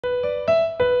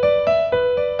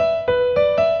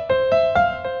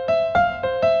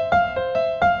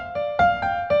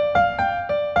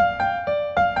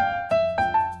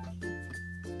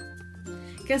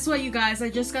Guess what, you guys? I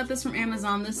just got this from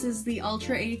Amazon. This is the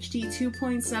Ultra HD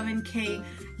 2.7K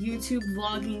YouTube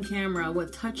vlogging camera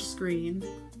with touchscreen.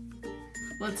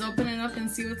 Let's open it up and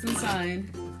see what's inside.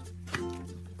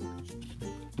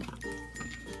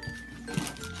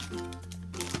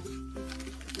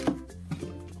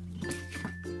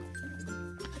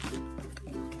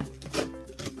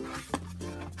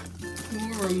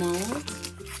 More remote.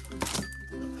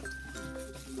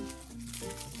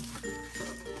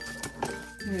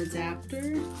 An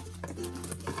adapter,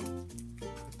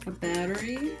 a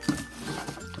battery,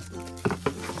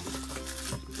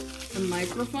 a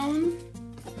microphone,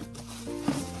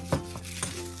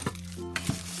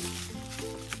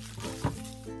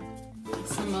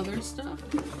 some other stuff,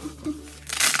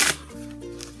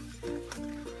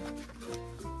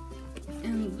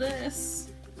 and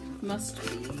this must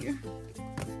be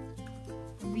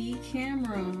the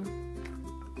camera.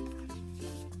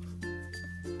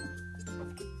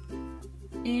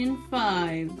 In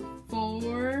 5,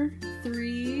 4,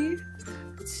 3,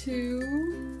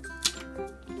 2.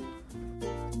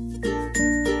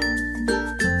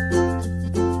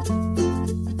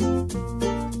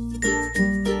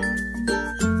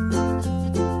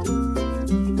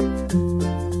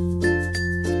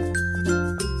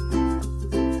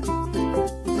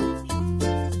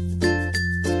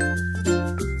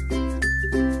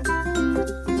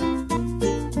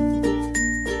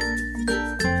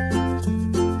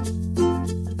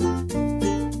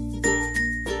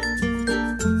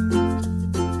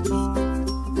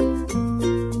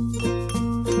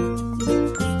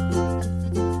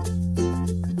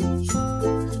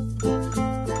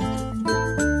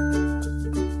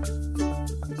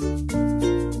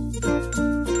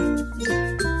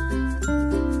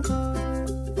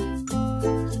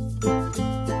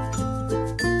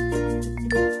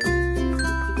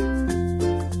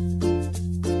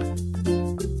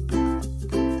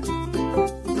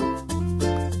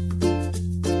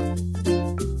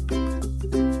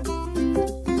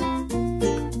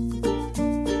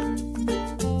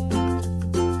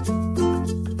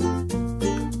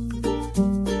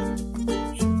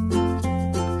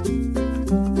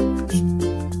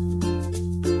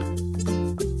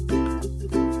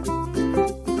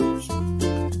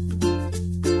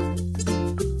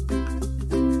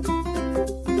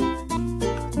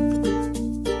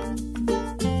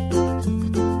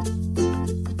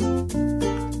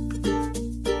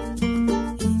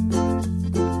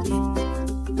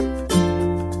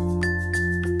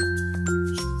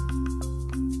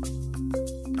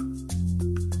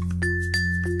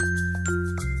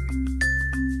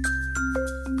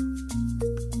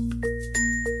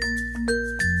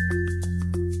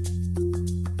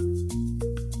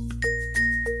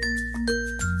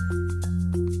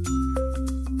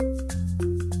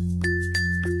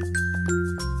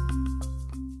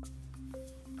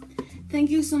 Thank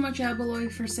you so much,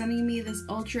 Abeloy, for sending me this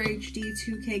Ultra HD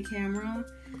 2K camera.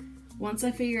 Once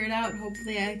I figure it out,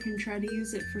 hopefully I can try to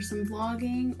use it for some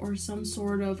vlogging or some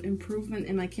sort of improvement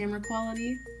in my camera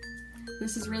quality.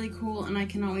 This is really cool and I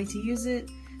cannot wait to use it.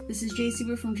 This is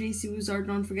Jacy from Jacy Art.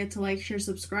 Don't forget to like, share,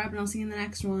 subscribe, and I'll see you in the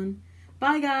next one.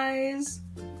 Bye, guys!